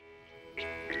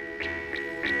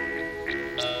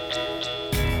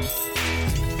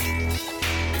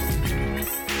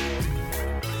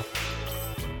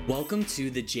Welcome to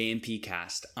the JMP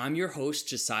Cast. I'm your host,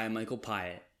 Josiah Michael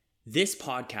Pyatt. This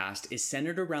podcast is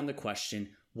centered around the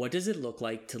question, what does it look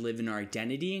like to live in our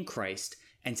identity in Christ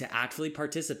and to actively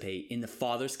participate in the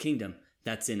Father's kingdom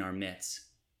that's in our midst?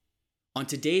 On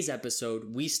today's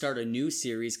episode, we start a new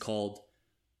series called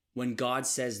When God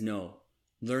Says No,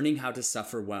 Learning How to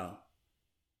Suffer Well.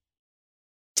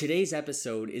 Today's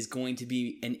episode is going to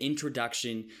be an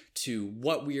introduction to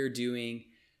what we are doing,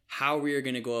 how we are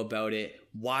going to go about it,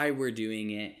 why we're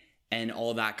doing it, and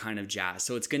all that kind of jazz.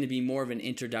 So it's going to be more of an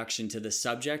introduction to the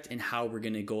subject and how we're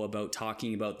going to go about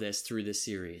talking about this through the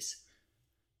series.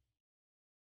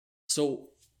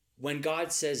 So when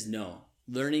God says no,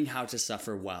 learning how to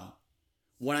suffer well,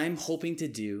 what I'm hoping to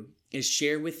do is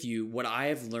share with you what I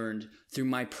have learned through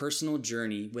my personal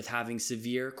journey with having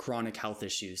severe chronic health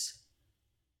issues.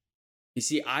 You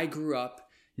see, I grew up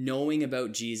knowing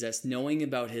about Jesus, knowing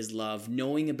about his love,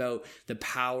 knowing about the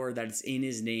power that is in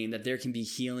his name, that there can be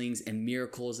healings and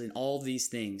miracles and all these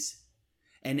things.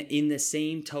 And in the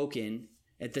same token,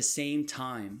 at the same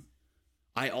time,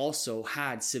 I also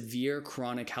had severe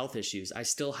chronic health issues. I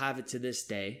still have it to this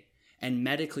day. And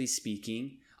medically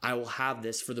speaking, I will have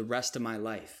this for the rest of my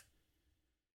life.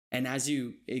 And as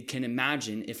you can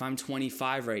imagine, if I'm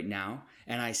 25 right now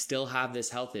and I still have this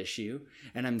health issue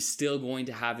and I'm still going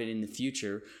to have it in the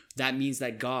future, that means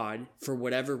that God, for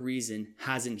whatever reason,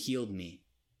 hasn't healed me.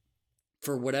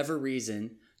 For whatever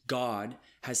reason, God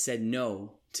has said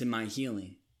no to my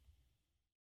healing.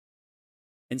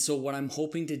 And so what I'm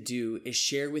hoping to do is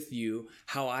share with you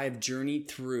how I have journeyed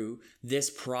through this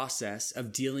process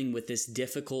of dealing with this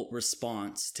difficult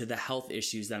response to the health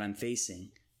issues that I'm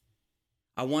facing.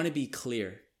 I want to be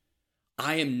clear.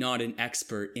 I am not an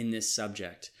expert in this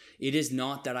subject. It is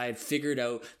not that I have figured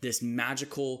out this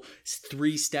magical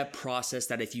 3-step process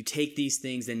that if you take these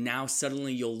things, then now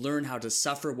suddenly you'll learn how to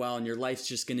suffer well and your life's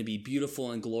just going to be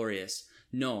beautiful and glorious.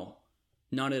 No,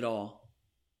 not at all.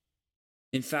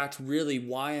 In fact, really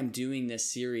why I'm doing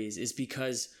this series is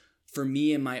because for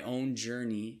me in my own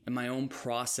journey and my own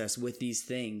process with these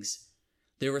things,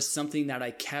 there was something that I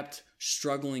kept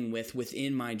struggling with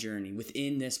within my journey,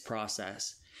 within this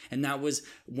process. And that was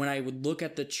when I would look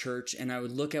at the church and I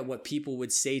would look at what people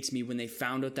would say to me when they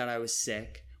found out that I was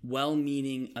sick.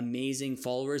 Well-meaning, amazing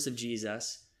followers of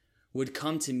Jesus would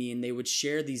come to me and they would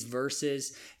share these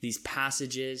verses, these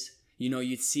passages. You know,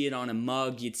 you'd see it on a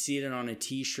mug, you'd see it on a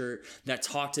t-shirt that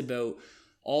talked about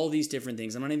all these different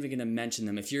things. I'm not even going to mention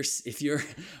them. If you're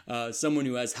someone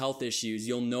who has health issues,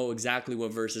 you'll know exactly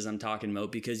what verses I'm talking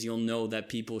about because you'll know that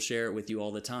people share it with you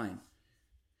all the time.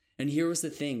 And here was the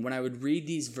thing. When I would read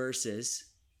these verses,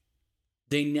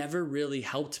 they never really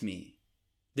helped me.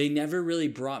 They never really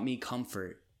brought me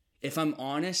comfort. If I'm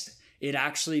honest, it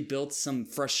actually built some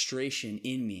frustration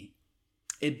in me.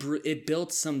 It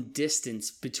built some distance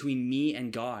between me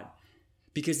and God.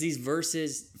 Because these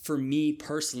verses, for me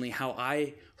personally, how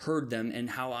I heard them and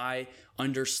how I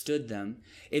understood them,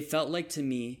 it felt like to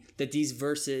me that these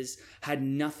verses had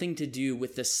nothing to do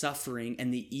with the suffering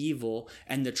and the evil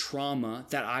and the trauma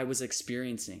that I was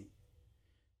experiencing.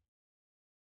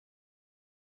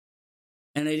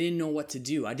 And I didn't know what to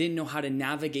do. I didn't know how to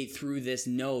navigate through this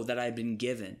no that I'd been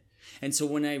given. And so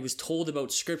when I was told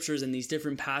about scriptures and these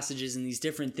different passages and these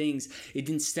different things, it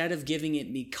instead of giving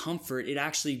me comfort, it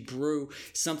actually grew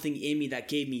something in me that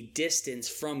gave me distance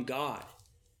from God.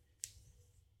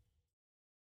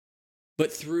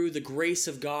 But through the grace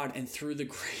of God and through the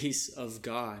grace of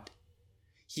God,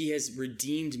 he has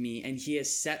redeemed me and he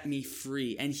has set me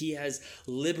free and he has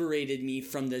liberated me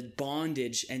from the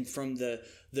bondage and from the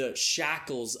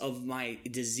shackles of my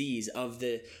disease, of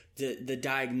the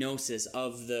diagnosis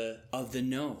of the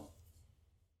no.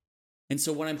 And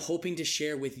so what I'm hoping to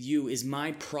share with you is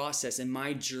my process and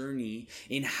my journey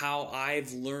in how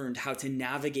I've learned how to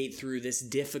navigate through this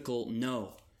difficult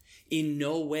no. In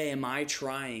no way am I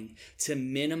trying to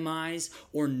minimize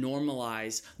or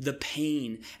normalize the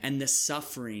pain and the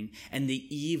suffering and the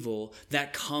evil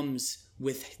that comes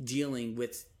with dealing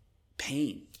with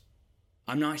pain.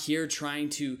 I'm not here trying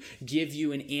to give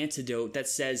you an antidote that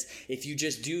says, if you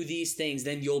just do these things,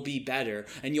 then you'll be better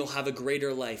and you'll have a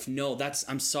greater life. No,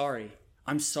 I'm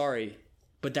sorry,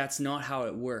 but that's not how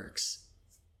it works.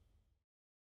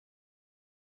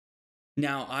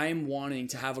 Now, I'm wanting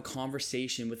to have a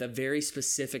conversation with a very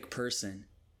specific person.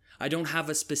 I don't have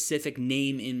a specific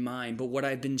name in mind, but what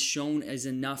I've been shown is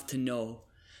enough to know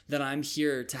that I'm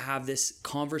here to have this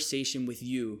conversation with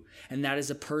you, and that is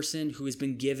a person who has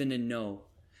been given a no.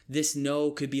 This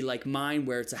no could be like mine,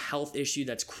 where it's a health issue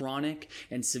that's chronic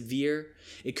and severe.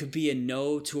 It could be a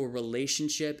no to a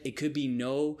relationship. It could be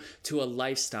no to a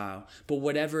lifestyle. But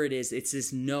whatever it is, it's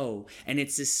this no, and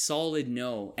it's this solid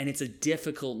no, and it's a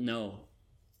difficult no.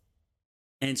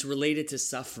 And it's related to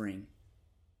suffering.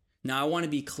 Now, I want to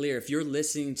be clear. If you're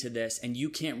listening to this and you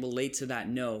can't relate to that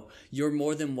no, you're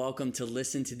more than welcome to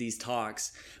listen to these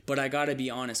talks. But I got to be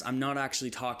honest, I'm not actually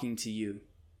talking to you.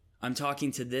 I'm talking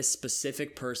to this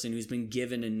specific person who's been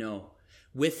given a no.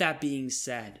 With that being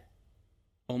said,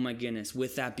 oh my goodness,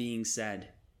 with that being said,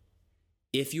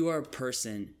 if you are a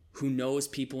person who knows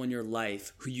people in your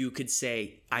life who you could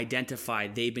say, identify,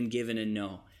 they've been given a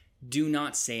no, do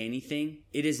not say anything.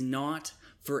 It is not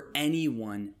for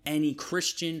anyone, any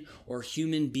Christian or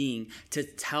human being, to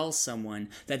tell someone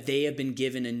that they have been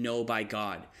given a no by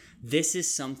God. This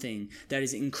is something that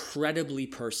is incredibly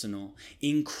personal,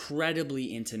 incredibly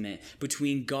intimate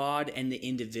between God and the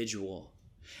individual.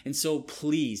 And so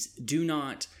please do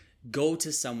not go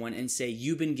to someone and say,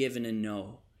 you've been given a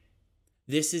no.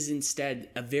 This is instead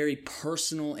a very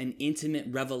personal and intimate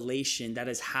revelation that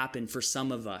has happened for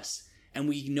some of us. And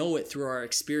we know it through our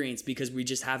experience because we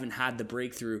just haven't had the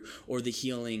breakthrough or the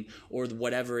healing or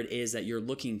whatever it is that you're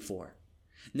looking for.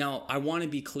 Now, I want to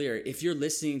be clear. If you're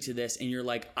listening to this and you're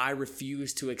like, I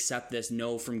refuse to accept this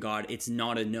no from God, it's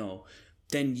not a no,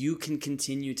 then you can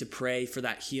continue to pray for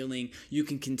that healing. You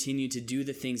can continue to do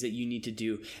the things that you need to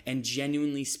do. And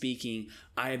genuinely speaking,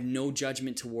 I have no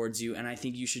judgment towards you, and I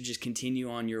think you should just continue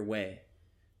on your way.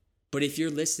 But if you're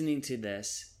listening to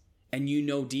this, and you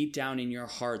know deep down in your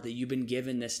heart that you've been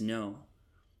given this no,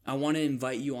 I want to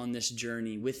invite you on this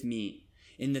journey with me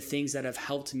in the things that have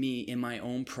helped me in my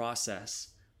own process.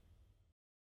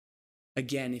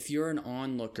 Again, if you're an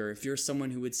onlooker, if you're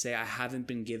someone who would say, I haven't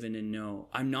been given a no,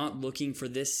 I'm not looking for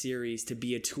this series to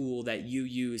be a tool that you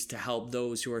use to help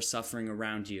those who are suffering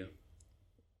around you.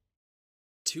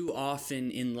 Too often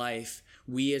in life,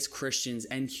 we as Christians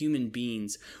and human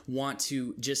beings want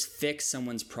to just fix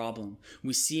someone's problem.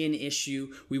 We see an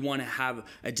issue, we want to have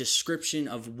a description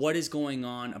of what is going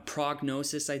on, a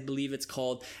prognosis, I believe it's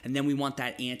called, and then we want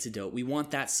that antidote. We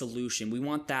want that solution. We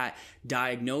want that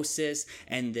diagnosis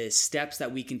and the steps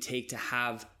that we can take to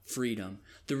have freedom.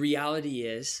 The reality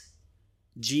is,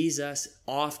 Jesus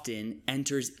often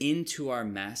enters into our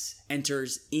mess,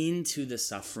 enters into the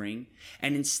suffering,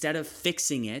 and instead of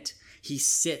fixing it, he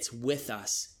sits with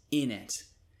us in it.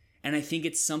 And I think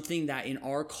it's something that in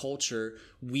our culture,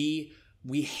 we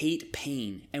hate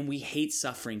pain and we hate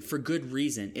suffering for good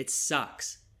reason. It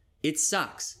sucks. It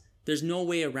sucks. There's no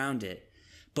way around it.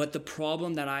 But the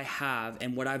problem that I have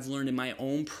and what I've learned in my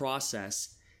own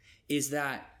process is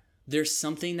that there's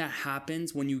something that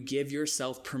happens when you give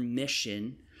yourself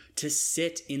permission to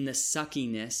sit in the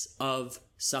suckiness of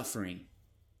suffering.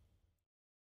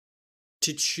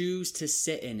 To choose to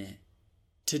sit in it,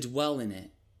 to dwell in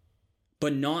it,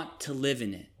 but not to live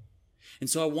in it. And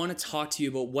so I want to talk to you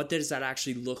about what does that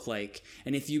actually look like.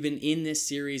 And if you've been in this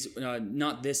series,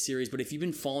 not this series, but if you've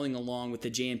been following along with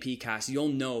the JMP cast, you'll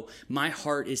know my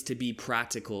heart is to be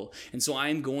practical. And so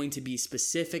I'm going to be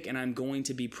specific and I'm going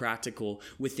to be practical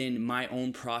within my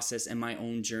own process and my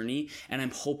own journey. And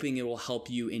I'm hoping it will help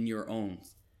you in your own.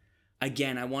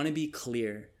 Again, I want to be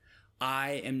clear.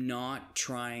 I am not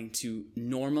trying to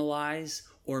normalize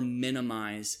or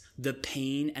minimize the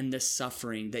pain and the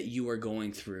suffering that you are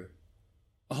going through.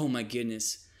 Oh my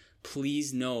goodness,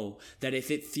 please know that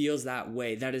if it feels that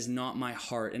way, that is not my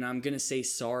heart. And I'm going to say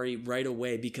sorry right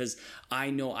away because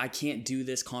I know I can't do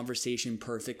this conversation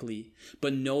perfectly.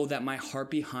 But know that my heart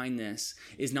behind this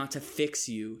is not to fix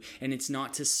you and it's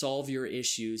not to solve your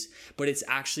issues, but it's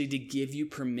actually to give you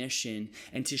permission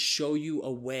and to show you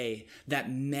a way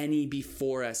that many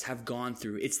before us have gone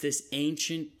through. It's this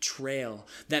ancient trail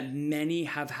that many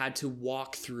have had to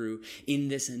walk through in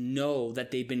this no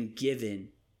that they've been given.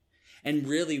 And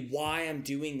really why I'm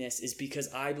doing this is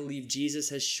because I believe Jesus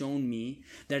has shown me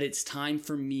that it's time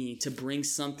for me to bring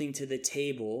something to the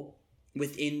table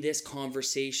within this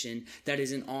conversation that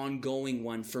is an ongoing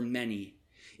one for many.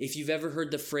 If you've ever heard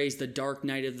the phrase, the dark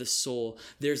night of the soul,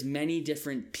 there's many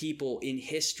different people in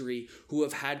history who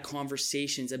have had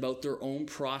conversations about their own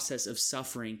process of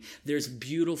suffering. There's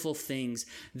beautiful things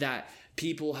that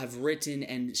people have written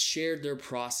and shared their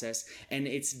process, and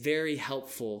it's very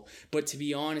helpful. But to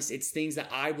be honest, it's things that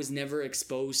I was never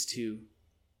exposed to.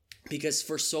 Because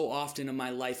for so often in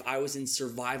my life, I was in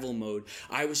survival mode.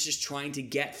 I was just trying to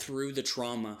get through the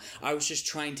trauma. I was just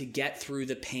trying to get through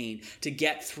the pain, to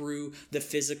get through the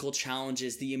physical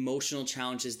challenges, the emotional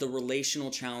challenges, the relational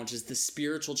challenges, the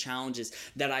spiritual challenges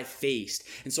that I faced.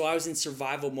 And so I was in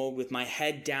survival mode with my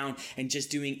head down and just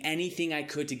doing anything I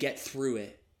could to get through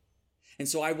it. And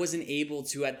so I wasn't able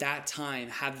to, at that time,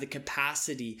 have the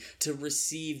capacity to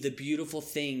receive the beautiful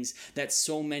things that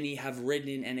so many have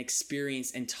written and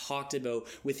experienced and talked about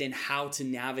within how to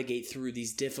navigate through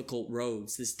these difficult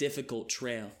roads, this difficult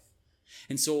trail.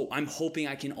 And so I'm hoping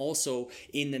I can also,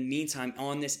 in the meantime,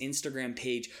 on this Instagram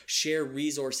page, share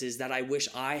resources that I wish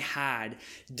I had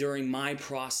during my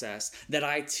process, that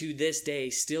I to this day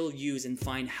still use and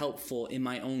find helpful in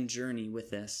my own journey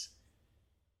with this.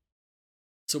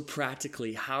 So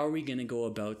practically, how are we going to go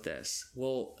about this?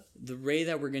 Well, the way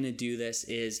that we're going to do this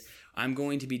is I'm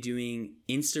going to be doing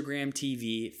Instagram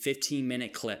TV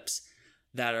 15-minute clips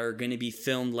that are going to be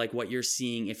filmed like what you're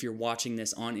seeing if you're watching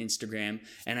this on Instagram.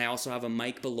 And I also have a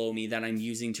mic below me that I'm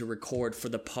using to record for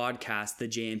the podcast, the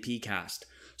JMP Cast.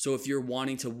 So if you're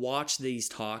wanting to watch these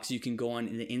talks, you can go on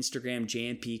the Instagram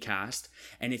JMP Cast.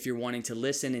 And if you're wanting to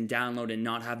listen and download and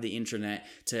not have the internet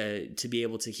to be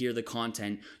able to hear the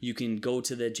content, you can go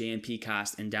to the JMP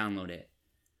Cast and download it.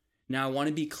 Now, I want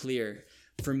to be clear.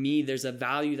 For me, there's a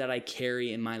value that I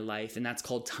carry in my life, and that's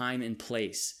called time and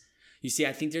place. You see,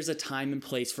 I think there's a time and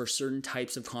place for certain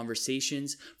types of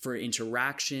conversations, for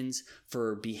interactions,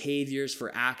 for behaviors,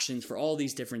 for actions, for all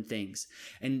these different things.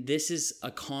 And this is a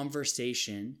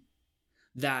conversation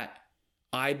that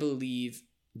I believe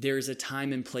there is a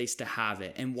time and place to have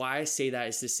it. And why I say that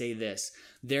is to say this.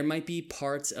 There might be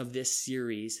parts of this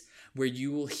series where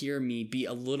you will hear me be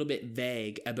a little bit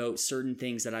vague about certain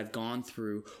things that I've gone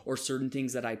through or certain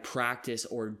things that I practice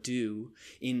or do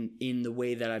in the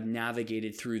way that I've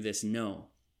navigated through this no.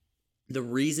 The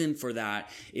reason for that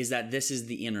is that this is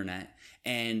the internet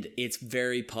and it's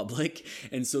very public.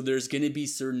 And so there's going to be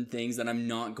certain things that I'm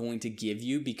not going to give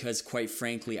you because, quite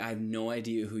frankly, I have no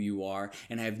idea who you are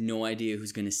and I have no idea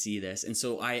who's going to see this. And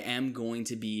so I am going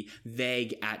to be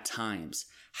vague at times.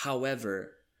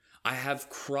 However, I have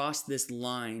crossed this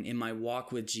line in my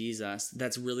walk with Jesus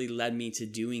that's really led me to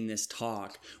doing this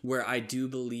talk, where I do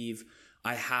believe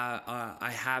I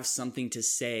have something to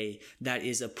say that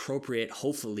is appropriate,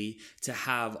 hopefully, to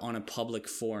have on a public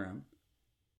forum.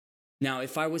 Now,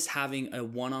 if I was having a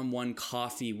one-on-one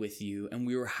coffee with you and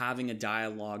we were having a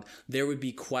dialogue, there would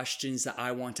be questions that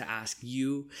I want to ask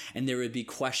you, and there would be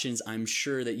questions I'm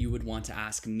sure that you would want to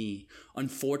ask me.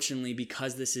 Unfortunately,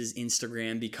 because this is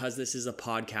Instagram, because this is a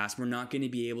podcast, we're not going to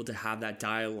be able to have that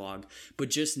dialogue. But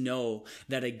just know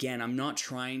that, again, I'm not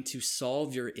trying to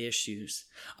solve your issues.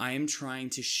 I am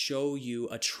trying to show you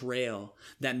a trail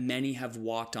that many have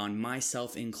walked on,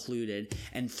 myself included.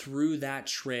 And through that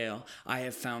trail, I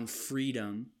have found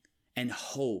freedom and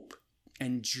hope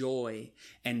and joy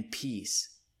and peace.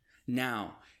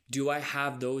 Now, do I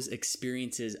have those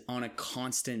experiences on a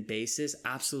constant basis?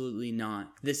 Absolutely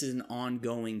not. This is an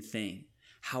ongoing thing.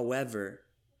 However,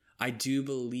 I do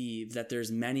believe that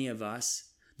there's many of us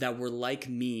that were like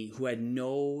me, who had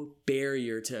no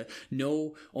barrier to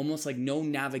almost like no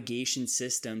navigation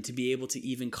system to be able to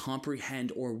even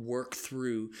comprehend or work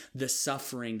through the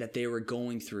suffering that they were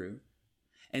going through.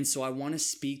 And so I want to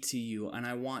speak to you, and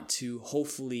I want to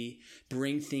hopefully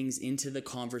bring things into the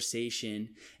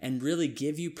conversation and really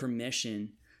give you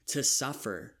permission to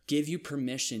suffer, give you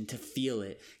permission to feel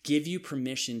it, give you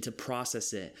permission to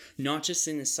process it, not just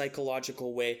in a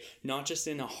psychological way, not just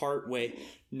in a heart way,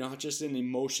 not just in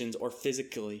emotions or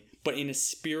physically, but in a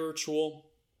spiritual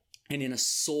and in a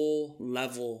soul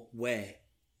level way.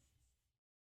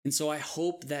 And so I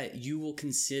hope that you will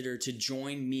consider to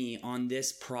join me on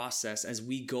this process as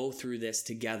we go through this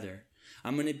together.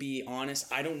 I'm going to be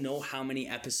honest, I don't know how many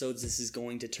episodes this is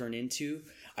going to turn into.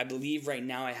 I believe right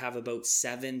now I have about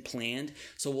 7 planned,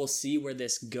 so we'll see where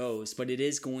this goes, but it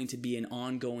is going to be an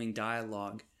ongoing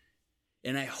dialogue.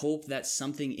 And I hope that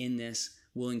something in this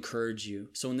will encourage you.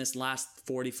 So in this last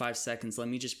 45 seconds, let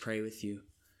me just pray with you.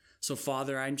 So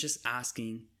Father, I'm just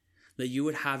asking that you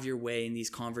would have your way in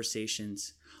these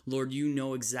conversations. Lord, you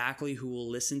know exactly who will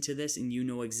listen to this, and you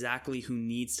know exactly who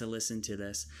needs to listen to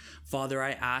this. Father,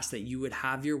 I ask that you would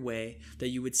have your way, that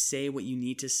you would say what you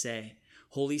need to say.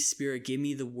 Holy Spirit, give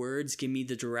me the words, give me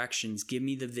the directions, give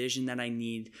me the vision that I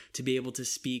need to be able to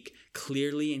speak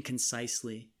clearly and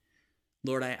concisely.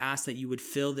 Lord, I ask that you would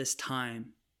fill this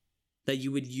time, that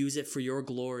you would use it for your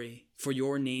glory, for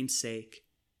your name's sake.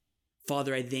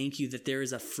 Father, I thank you that there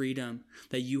is a freedom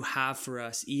that you have for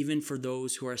us, even for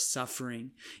those who are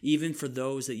suffering, even for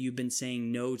those that you've been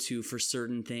saying no to for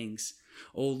certain things.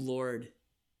 Oh Lord,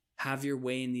 have your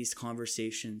way in these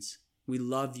conversations. We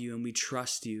love you and we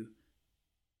trust you.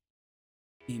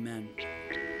 Amen.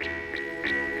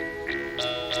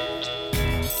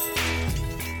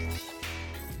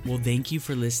 Well, thank you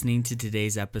for listening to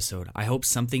today's episode. I hope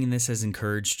something in this has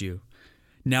encouraged you.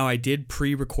 Now, I did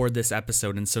pre-record this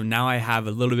episode, and so now I have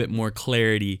a little bit more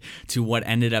clarity to what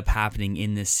ended up happening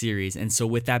in this series. And so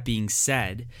with that being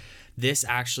said, this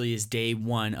actually is day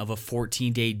 1 of a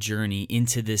 14-day journey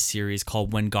into this series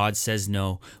called When God Says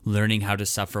No, Learning How to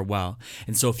Suffer Well.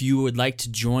 And so if you would like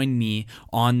to join me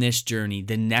on this journey,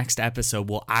 the next episode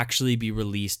will actually be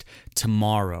released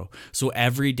tomorrow. So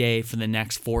every day for the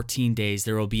next 14 days,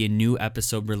 there will be a new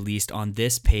episode released on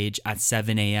this page at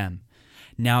 7 a.m.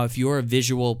 Now, if you're a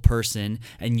visual person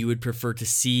and you would prefer to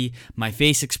see my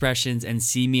face expressions and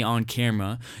see me on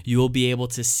camera, you will be able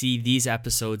to see these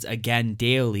episodes again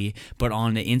daily, but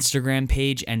on the Instagram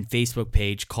page and Facebook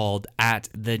page called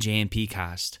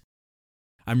 @TheJMPcast.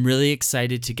 I'm really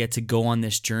excited to get to go on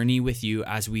this journey with you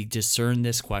as we discern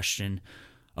this question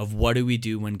of what do we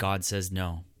do when God says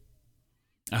no?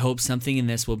 I hope something in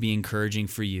this will be encouraging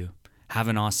for you. Have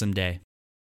an awesome day.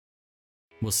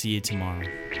 We'll see you tomorrow.